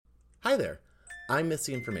Hi there, I'm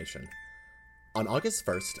Missy Information. On August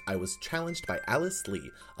 1st, I was challenged by Alice Lee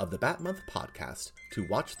of the Batmonth podcast to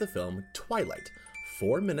watch the film Twilight,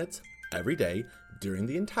 4 minutes every day during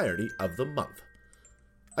the entirety of the month.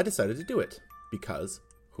 I decided to do it, because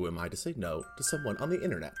who am I to say no to someone on the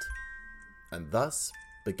internet? And thus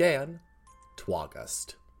began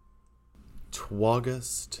Twagust.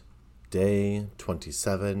 Twagust, day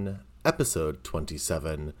 27, episode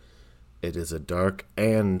 27. It is a dark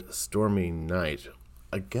and stormy night.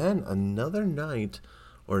 Again, another night,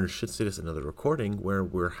 or I should say this, another recording, where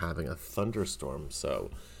we're having a thunderstorm.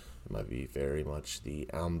 So it might be very much the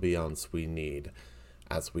ambiance we need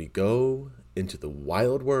as we go into the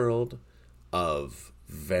wild world of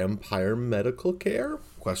vampire medical care?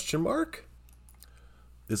 Question mark?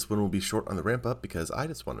 This one will be short on the ramp up because I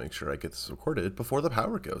just want to make sure I get this recorded before the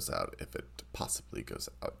power goes out, if it possibly goes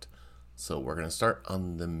out. So we're going to start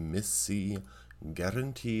on the Missy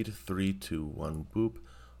guaranteed 3, 2, 1, boop.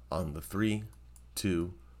 On the 3,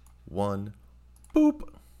 2, 1, boop.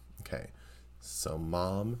 Okay, so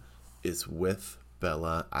Mom is with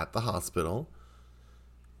Bella at the hospital.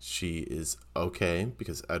 She is okay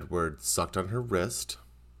because Edward sucked on her wrist.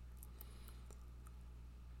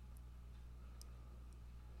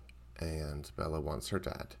 And Bella wants her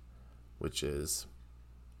dad, which is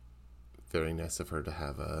very nice of her to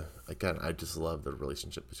have again, I just love the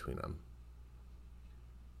relationship between them.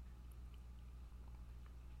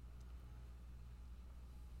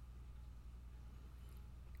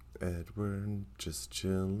 Edward just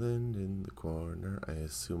chilling in the corner, I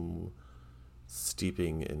assume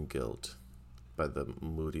steeping in guilt by the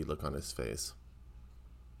moody look on his face.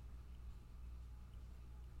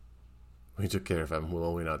 We took care of him.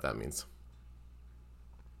 Well, we know what that means.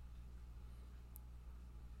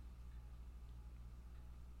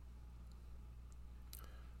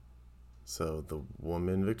 So the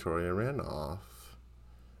woman, Victoria, ran off.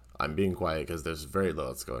 I'm being quiet because there's very little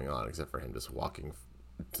that's going on except for him just walking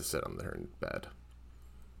to sit on her bed.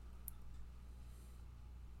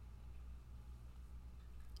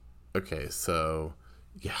 Okay, so,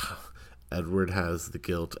 yeah, Edward has the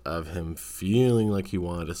guilt of him feeling like he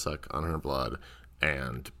wanted to suck on her blood,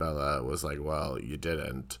 and Bella was like, well, you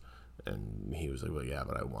didn't, and he was like, well, yeah,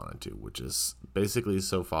 but I wanted to, which is basically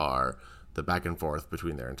so far the back and forth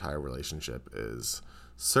between their entire relationship is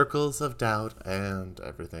circles of doubt and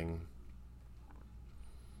everything.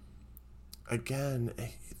 Again,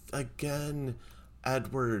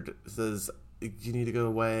 Edward says, you need to go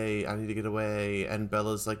away, I need to get away, and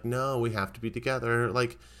Bella's like, no, we have to be together.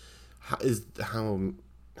 Like, how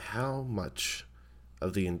much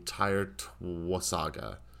of the entire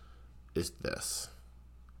saga is this?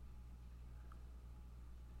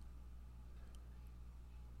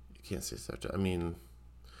 You can't say such. I mean,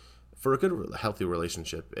 for a good, healthy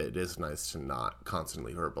relationship, it is nice to not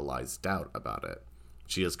constantly verbalize doubt about it.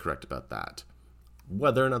 She is correct about that.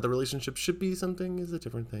 Whether or not the relationship should be something is a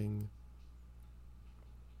different thing.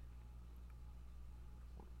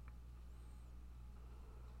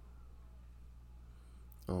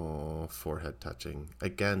 Oh, forehead touching.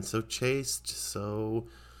 Again, so chaste, so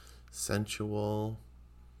sensual.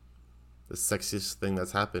 The sexiest thing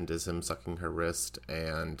that's happened is him sucking her wrist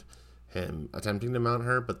and him attempting to mount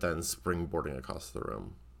her, but then springboarding across the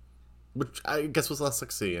room. Which I guess was less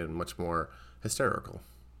sexy and much more hysterical.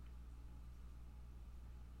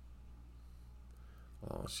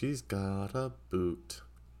 Oh, she's got a boot.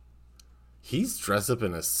 He's dressed up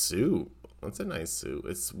in a suit. That's a nice suit.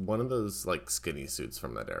 It's one of those, like, skinny suits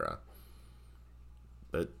from that era.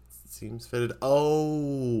 But it seems fitted.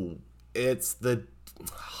 Oh, it's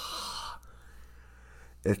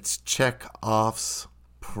Chekhov's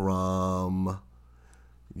prom.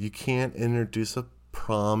 You can't introduce a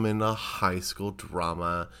prom in a high school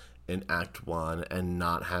drama in Act 1 and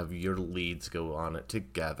not have your leads go on it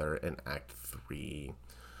together in Act 3.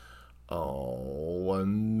 Oh, a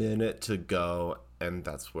minute to go, and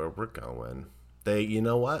that's where we're going. You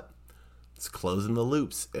know what? It's closing the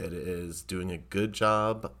loops. It is doing a good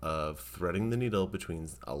job of threading the needle between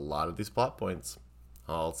a lot of these plot points.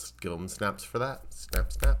 I'll give them snaps for that.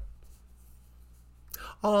 Snap, snap.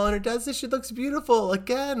 Oh, and her dad says she looks beautiful.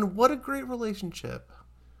 Again, what a great relationship.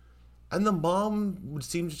 And the mom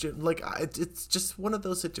seems like it's just one of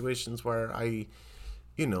those situations where I,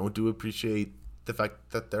 do appreciate the fact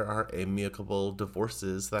that there are amicable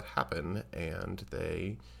divorces that happen, and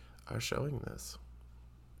they are showing this.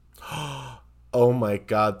 Oh my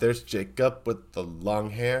God, there's Jacob with the long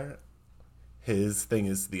hair. His thing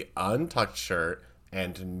is the untucked shirt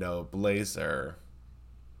and no blazer.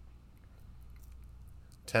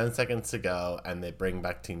 10 seconds to go, and they bring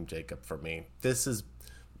back Team Jacob for me. This is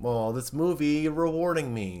Well, this movie, you're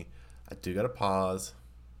rewarding me. I do gotta pause.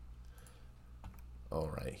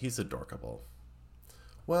 Alright, he's adorkable.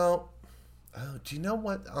 Well, oh, do you know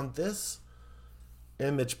what? On this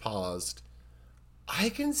image paused, I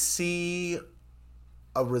can see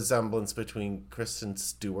a resemblance between Kristen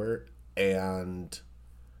Stewart and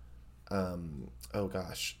oh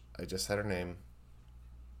gosh, I just said her name,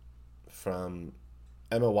 from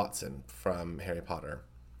Emma Watson from Harry Potter.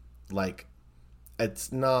 Like,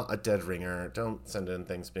 it's not a dead ringer. Don't send in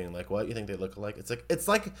things being like, "What, you think they look alike?" It's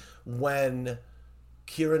like when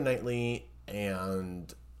Keira Knightley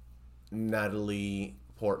and Natalie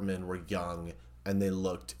Portman were young and they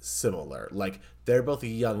looked similar. Like, they're both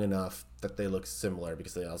young enough that they look similar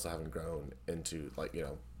because they also haven't grown into, like,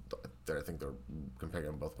 I think they're comparing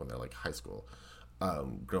them both when they're like high school,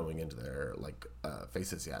 growing into their like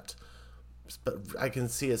faces yet. But I can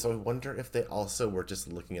see it, so I wonder if they also were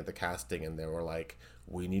just looking at the casting and they were like,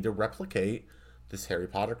 we need to replicate this Harry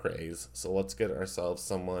Potter craze, so let's get ourselves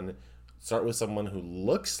start with someone who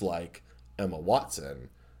looks like Emma Watson,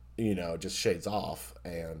 just shades off,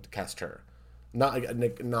 and cast her.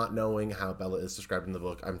 Not knowing how Bella is described in the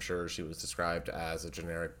book, I'm sure she was described as a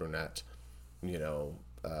generic brunette,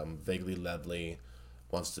 vaguely lovely,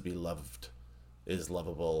 wants to be loved, is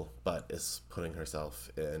lovable, but is putting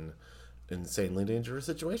herself in insanely dangerous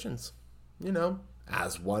situations,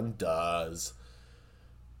 as one does.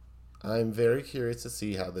 I'm very curious to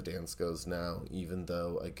see how the dance goes now, even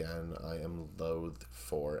though, again, I am loath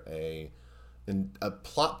for a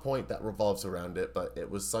plot point that revolves around it, but it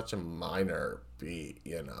was such a minor beat,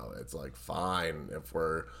 It's like, fine, if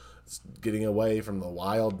we're getting away from the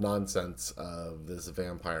wild nonsense of this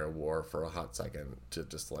vampire war for a hot second to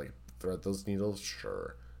just, like, thread those needles,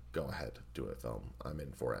 sure, go ahead, do it, film. I'm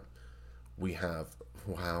in for it. We have,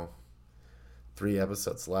 3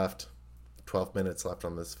 episodes left, 12 minutes left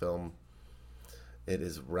on this film. It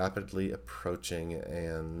is rapidly approaching,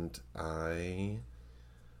 and I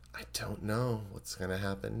don't know what's going to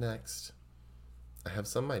happen next. I have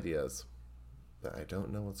some ideas, but I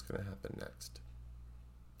don't know what's going to happen next.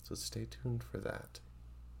 So stay tuned for that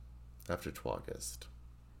after August.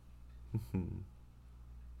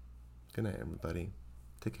 Good night, everybody.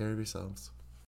 Take care of yourselves.